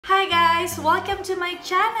guys! Welcome to my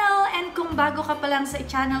channel! And kung bago ka pa lang sa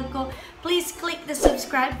channel ko, please click the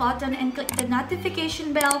subscribe button and click the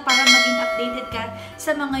notification bell para maging updated ka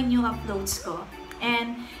sa mga new uploads ko.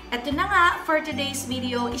 And eto na nga, for today's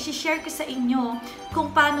video, isi-share ko sa inyo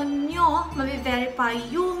kung paano nyo mabe-verify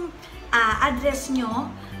yung address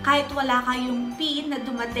nyo kahit wala kayong PIN na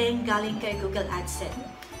dumating galing kay Google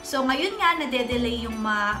Adsense. So, ngayon nga, nade-delay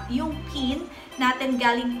yung PIN natin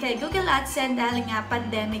galing kay Google Adsense dahil nga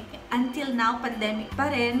pandemic. Until now, pandemic pa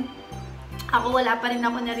rin. Wala pa rin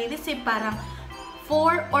ako nare-receive. Parang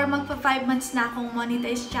 4 or magpa 5 months na akong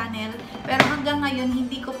monetized channel. Pero hanggang ngayon,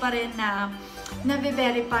 hindi ko pa rin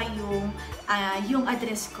na-verify yung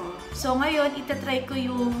address ko. So, ngayon, itatry ko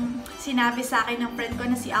yung sinabi sa akin ng friend ko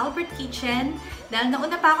na si Albert Kitchen. Dahil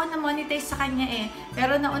nauna pa ako na-monetize sa kanya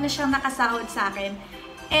Pero nauna siyang nakasahod sa akin.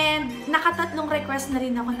 And nakatatlong request na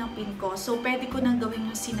rin ako ng PIN ko. So, pwede ko nang gawin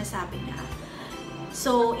yung sinasabi niya.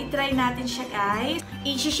 So, itry natin siya, guys.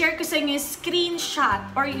 I-share ko sa inyo yung screenshot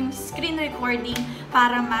or yung screen recording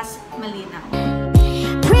para mas malinaw.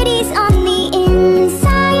 Pretty's on the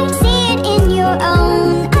inside, see it in your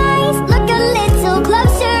own eyes. Look a little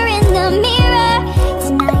closer in the mirror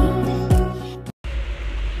tonight.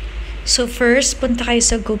 So, first, punta kayo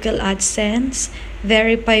sa Google AdSense,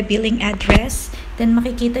 verify billing address. Then,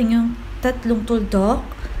 makikita nyo yung tatlong tuldok.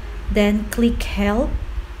 Then, click help.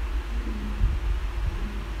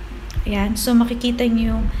 Ayan. So, makikita nyo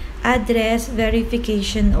yung address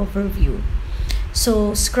verification overview.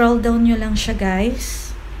 So, scroll down nyo lang siya,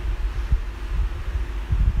 guys.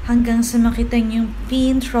 Hanggang sa makita nyo yung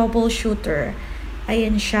PIN troubleshooter.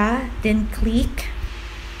 Ayan siya. Then, click.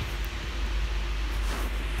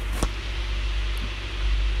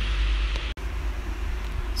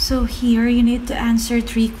 So here, you need to answer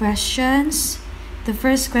 3 questions. The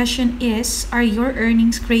first question is, are your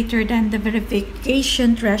earnings greater than the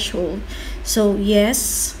verification threshold? So,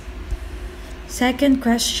 yes. Second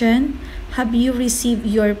question, have you received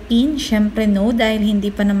your PIN? Syempre, no, dahil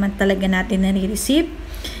hindi pa naman talaga natin nare-receive.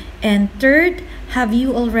 And third, have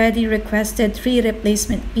you already requested 3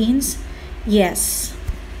 replacement PINs? Yes.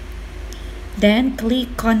 Then,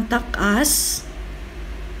 click contact us.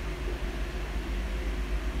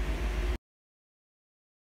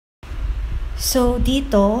 So,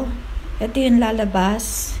 dito, ito yung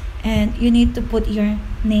lalabas, and you need to put your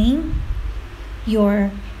name,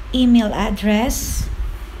 your email address,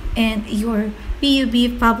 and your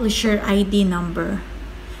PUB publisher ID number.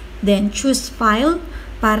 Then, choose file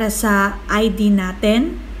para sa ID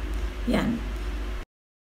natin. Yan.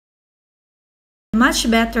 Much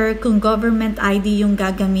better kung government ID yung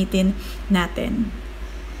gagamitin natin.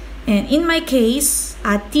 And in my case,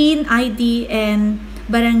 TIN ID and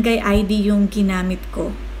barangay ID yung ginamit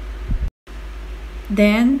ko.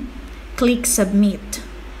 Then, click submit.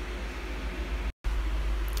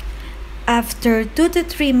 After 2 to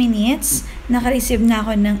 3 minutes, naka-receive na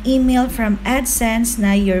ako ng email from AdSense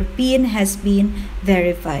na your PIN has been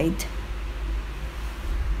verified.